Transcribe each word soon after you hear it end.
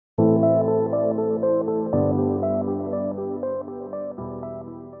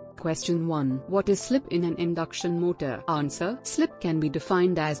Question 1. What is slip in an induction motor? Answer. Slip can be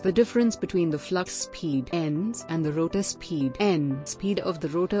defined as the difference between the flux speed N and the rotor speed N. Speed of the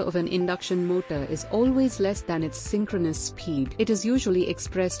rotor of an induction motor is always less than its synchronous speed. It is usually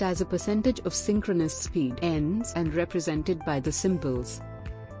expressed as a percentage of synchronous speed N and represented by the symbols.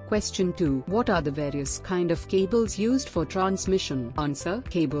 Question 2. What are the various kind of cables used for transmission? Answer.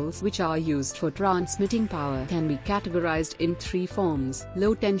 Cables which are used for transmitting power can be categorized in three forms.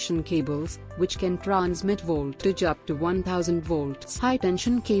 Low tension cables, which can transmit voltage up to 1000 volts. High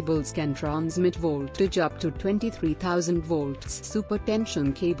tension cables can transmit voltage up to 23,000 volts. Super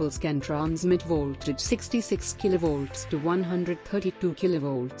tension cables can transmit voltage 66 kV to 132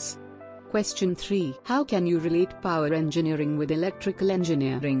 kV. Question 3. How can you relate power engineering with electrical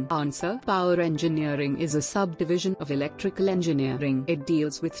engineering? Answer. Power engineering is a subdivision of electrical engineering. It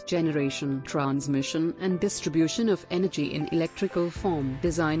deals with generation, transmission and distribution of energy in electrical form.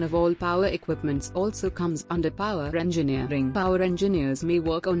 Design of all power equipments also comes under power engineering. Power engineers may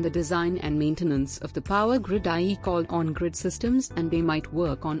work on the design and maintenance of the power grid, i.e. called on-grid systems, and they might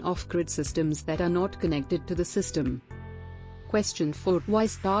work on off-grid systems that are not connected to the system. Question 4. Why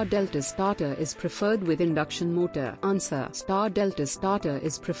star-delta starter is preferred with induction motor? Answer. Star-delta starter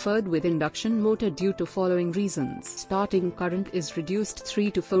is preferred with induction motor due to following reasons. Starting current is reduced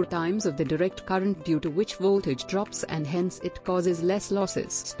 3 to 4 times of the direct current, due to which voltage drops and hence it causes less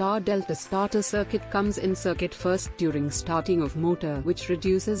losses. Star-delta starter circuit comes in circuit first during starting of motor, which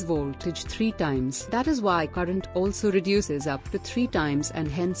reduces voltage 3 times. That is why current also reduces up to 3 times and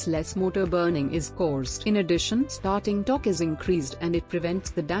hence less motor burning is caused. In addition, starting torque is increased and it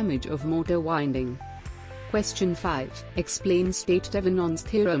prevents the damage of motor winding. Question 5. Explain state Thevenin's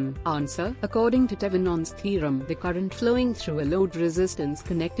theorem. Answer. According to Thevenin's theorem, the current flowing through a load resistance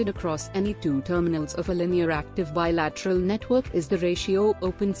connected across any two terminals of a linear active bilateral network is the ratio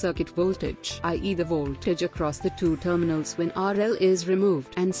open circuit voltage, i.e. the voltage across the two terminals when RL is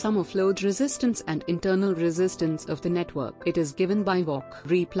removed, and sum of load resistance and internal resistance of the network. It is given by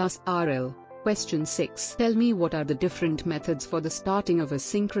VOC plus RL. Question 6. Tell me what are the different methods for the starting of a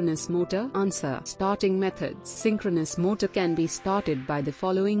synchronous motor? Answer. Starting methods. Synchronous motor can be started by the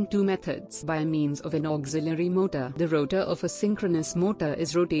following two methods. By means of an auxiliary motor. The rotor of a synchronous motor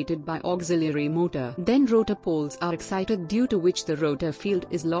is rotated by auxiliary motor. Then rotor poles are excited, due to which the rotor field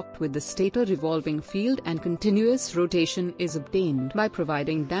is locked with the stator revolving field and continuous rotation is obtained by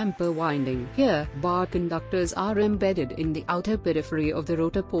providing damper winding. Here, bar conductors are embedded in the outer periphery of the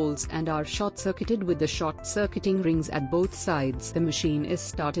rotor poles and are short-circuited with the short-circuiting rings at both sides. The machine is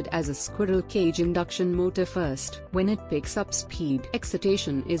started as a squirrel cage induction motor first. When it picks up speed,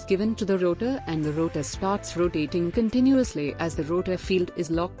 excitation is given to the rotor and the rotor starts rotating continuously as the rotor field is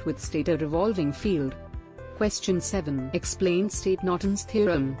locked with stator revolving field. Question 7. Explain state Norton's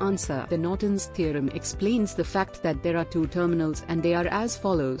theorem. Answer. The Norton's theorem explains the fact that there are two terminals and they are as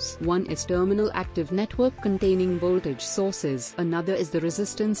follows. One is terminal active network containing voltage sources. Another is the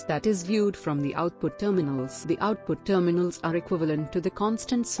resistance that is viewed from the output terminals. The output terminals are equivalent to the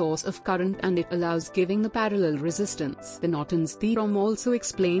constant source of current and it allows giving the parallel resistance. The Norton's theorem also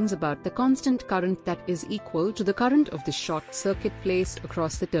explains about the constant current that is equal to the current of the short circuit placed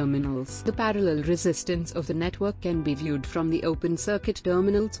across the terminals. The parallel resistance of the network can be viewed from the open circuit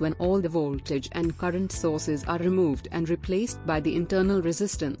terminals when all the voltage and current sources are removed and replaced by the internal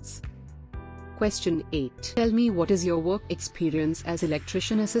resistance. Question 8. Tell me what is your work experience as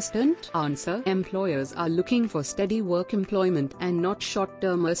electrician assistant? Answer. Employers are looking for steady work employment and not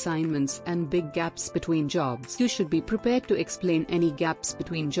short-term assignments and big gaps between jobs. You should be prepared to explain any gaps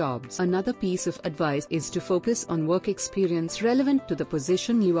between jobs. Another piece of advice is to focus on work experience relevant to the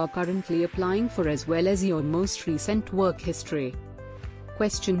position you are currently applying for as well as your most recent work history.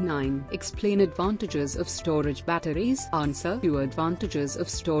 Question 9. Explain advantages of storage batteries. Answer. Two advantages of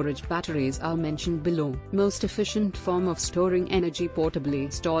storage batteries are mentioned below. Most efficient form of storing energy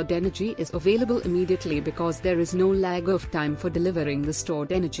portably. Stored energy is available immediately because there is no lag of time for delivering the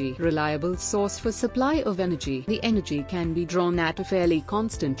stored energy. Reliable source for supply of energy. The energy can be drawn at a fairly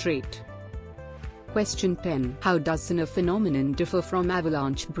constant rate. Question 10. How does Zener phenomenon differ from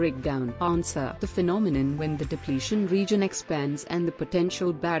avalanche breakdown? Answer. The phenomenon when the depletion region expands and the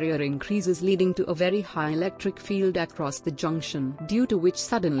potential barrier increases, leading to a very high electric field across the junction, due to which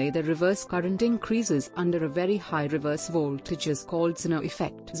suddenly the reverse current increases under a very high reverse voltage, is called Zener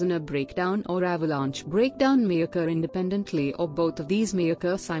effect. Zener breakdown or avalanche breakdown may occur independently or both of these may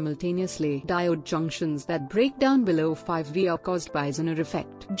occur simultaneously. Diode junctions that break down below 5V are caused by Zener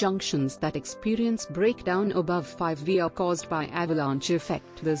effect. Junctions that experience resistance breakdown above 5V are caused by avalanche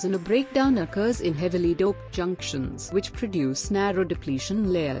effect. The Zener breakdown occurs in heavily doped junctions which produce narrow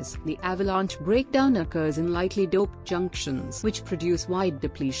depletion layers. The avalanche breakdown occurs in lightly doped junctions which produce wide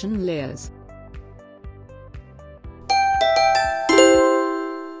depletion layers.